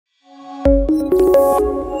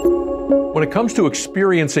When it comes to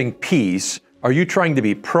experiencing peace, are you trying to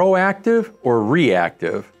be proactive or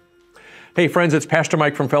reactive? Hey friends, it's Pastor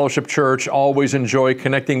Mike from Fellowship Church. Always enjoy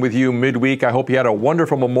connecting with you midweek. I hope you had a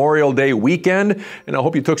wonderful Memorial Day weekend, and I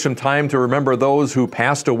hope you took some time to remember those who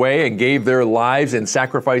passed away and gave their lives in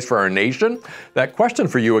sacrifice for our nation. That question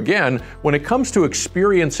for you again, when it comes to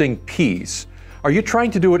experiencing peace, are you trying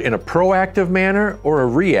to do it in a proactive manner or a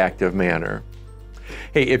reactive manner?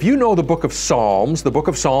 Hey, if you know the book of Psalms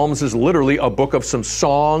is literally a book of some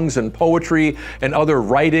songs and poetry and other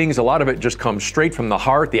writings. A lot of it just comes straight from the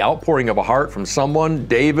heart, the outpouring of a heart from someone,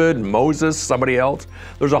 David, Moses, somebody else.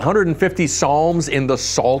 There's 150 Psalms in the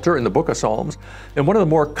Psalter, in the book of Psalms. And one of the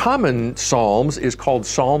more common Psalms is called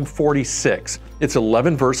Psalm 46. It's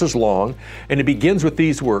 11 verses long, and it begins with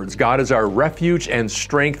these words: God is our refuge and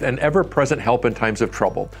strength and ever-present help in times of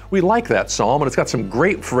trouble. We like that psalm, and it's got some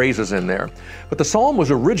great phrases in there. But the psalm was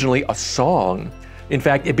originally a song. In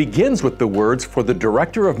fact, it begins with the words, "For the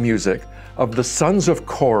director of music of the sons of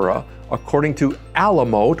Korah, according to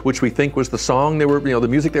Alamot," which we think was the song they were, the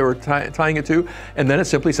music they were tying it to, and then it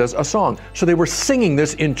simply says a song. So they were singing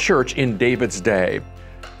this in church in David's day.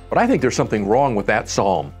 But I think there's something wrong with that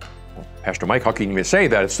psalm. Pastor Mike, how can you say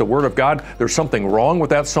that? It's the Word of God. There's something wrong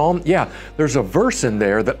with that psalm? Yeah, there's a verse in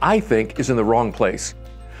there that I think is in the wrong place.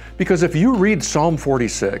 Because if you read Psalm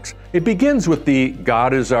 46, it begins with the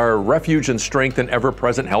God is our refuge and strength and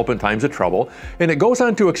ever-present help in times of trouble. And it goes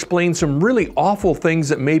on to explain some really awful things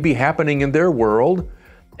that may be happening in their world.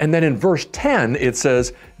 And then in verse 10, it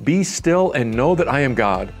says, "Be still and know that I am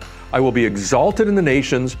God. I will be exalted in the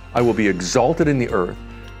nations. I will be exalted in the earth."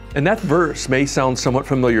 And that verse may sound somewhat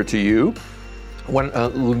familiar to you. When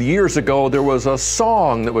years ago, there was a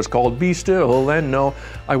song that was called "Be Still and Know."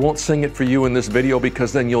 I won't sing it for you in this video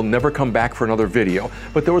because then you'll never come back for another video.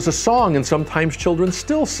 But there was a song, and sometimes children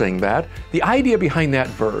still sing that. The idea behind that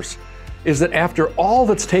verse is that after all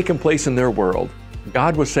that's taken place in their world,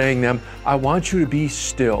 God was saying to them, I want you to be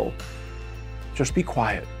still. Just be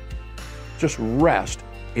quiet. Just rest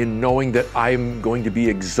in knowing that I'm going to be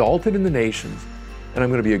exalted in the nations, and I'm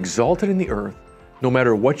going to be exalted in the earth. No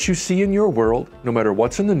matter what you see in your world, no matter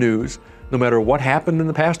what's in the news, no matter what happened in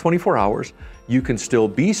the past 24 hours, you can still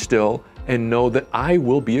be still and know that I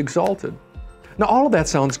will be exalted. Now, all of that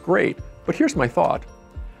sounds great, but here's my thought.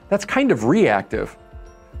 That's kind of reactive.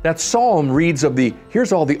 That psalm reads of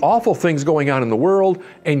here's all the awful things going on in the world,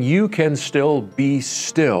 and you can still be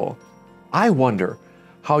still. I wonder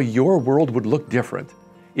how your world would look different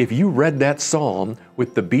if you read that psalm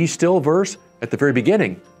with the be still verse at the very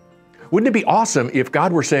beginning. Wouldn't it be awesome if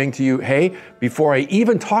God were saying to you, hey, before I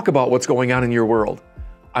even talk about what's going on in your world,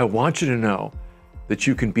 I want you to know that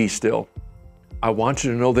you can be still. I want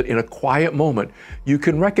you to know that in a quiet moment, you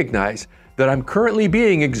can recognize that I'm currently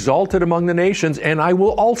being exalted among the nations, and I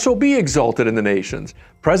will also be exalted in the nations,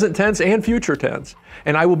 present tense and future tense,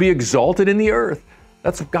 and I will be exalted in the earth.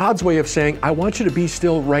 That's God's way of saying, I want you to be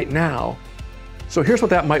still right now. So here's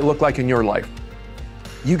what that might look like in your life.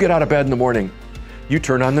 You get out of bed in the morning. You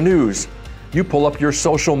turn on the news. You pull up your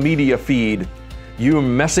social media feed. You're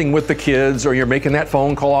messing with the kids, or you're making that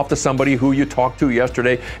phone call off to somebody who you talked to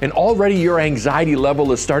yesterday, and already your anxiety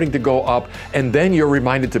level is starting to go up, and then you're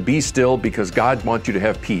reminded to be still because God wants you to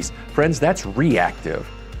have peace. Friends, that's reactive.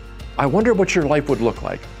 I wonder what your life would look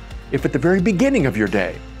like if at the very beginning of your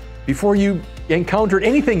day, before you encountered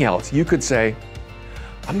anything else, you could say,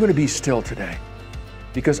 I'm going to be still today.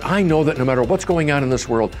 Because I know that no matter what's going on in this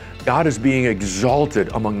world, God is being exalted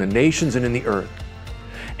among the nations and in the earth.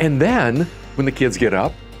 And then, when the kids get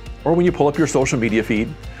up, or when you pull up your social media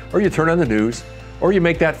feed, or you turn on the news, or you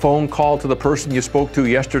make that phone call to the person you spoke to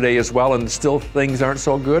yesterday as well, and still things aren't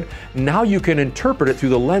so good, now you can interpret it through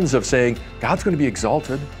the lens of saying, God's going to be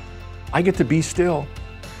exalted. I get to be still.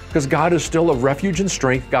 Because God is still a refuge and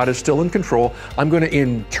strength. God is still in control. I'm going to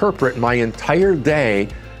interpret my entire day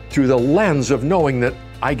through the lens of knowing that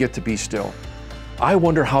I get to be still. I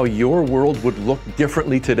wonder how your world would look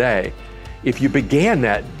differently today if you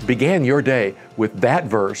began your day with that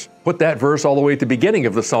verse, put that verse all the way at the beginning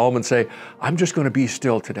of the psalm and say, I'm just going to be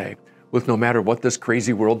still today with no matter what this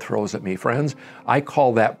crazy world throws at me. Friends, I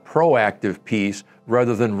call that proactive peace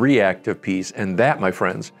rather than reactive peace, and that, my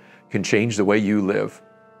friends, can change the way you live.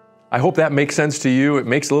 I hope that makes sense to you. It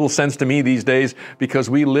makes a little sense to me these days because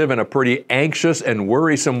we live in a pretty anxious and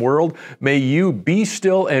worrisome world. May you be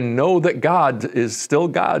still and know that God is still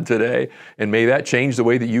God today, and may that change the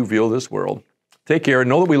way that you view this world. Take care and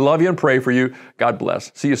know that we love you and pray for you. God bless.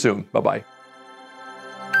 See you soon. Bye-bye.